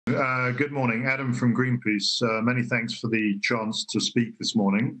Good morning. Adam from Greenpeace. Many thanks for the chance to speak this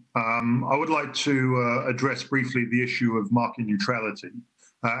morning. I would like to address briefly the issue of market neutrality.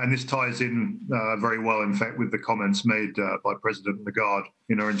 And this ties in very well, in fact, with the comments made by President Lagarde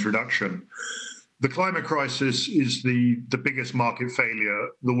in her introduction. The climate crisis is the biggest market failure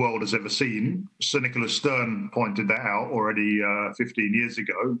the world has ever seen. Sir Nicholas Stern pointed that out already 15 years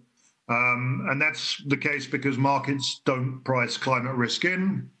ago. And that's the case because markets don't price climate risk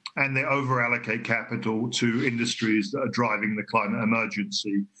in, and they over-allocate capital to industries that are driving the climate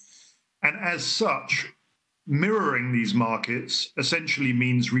emergency. And as such, mirroring these markets essentially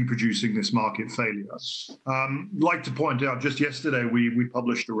means reproducing this market failure. I'd like to point out, just yesterday, we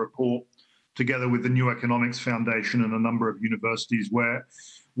published a report together with the New Economics Foundation and a number of universities where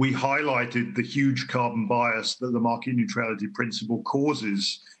we highlighted the huge carbon bias that the market neutrality principle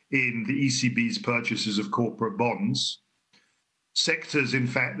causes in the ECB's purchases of corporate bonds. Sectors, in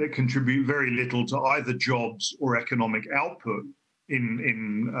fact, that contribute very little to either jobs or economic output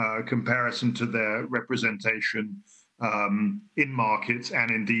in comparison to their representation in markets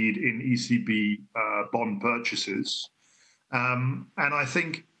and indeed in ECB bond purchases. And I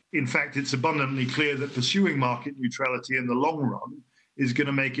think, in fact, it's abundantly clear that pursuing market neutrality in the long run is going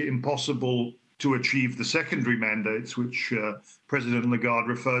to make it impossible to achieve the secondary mandates, which President Lagarde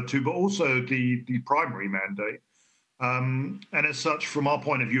referred to, but also the primary mandate. And as such, from our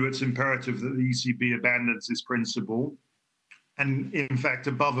point of view, it's imperative that the ECB abandons this principle and, in fact,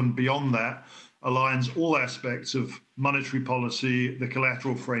 above and beyond that, aligns all aspects of monetary policy, the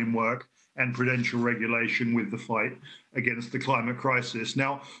collateral framework, and prudential regulation with the fight against the climate crisis.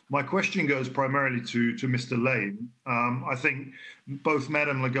 Now, my question goes primarily to Mr. Lane. I think both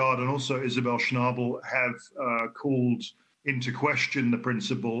Madame Lagarde and also Isabel Schnabel have called into question the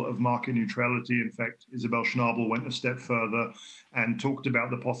principle of market neutrality. In fact, Isabel Schnabel went a step further and talked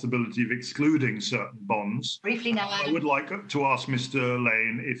about the possibility of excluding certain bonds. Briefly now, Adam. I would like to ask Mr.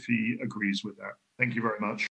 Lane if he agrees with that. Thank you very much.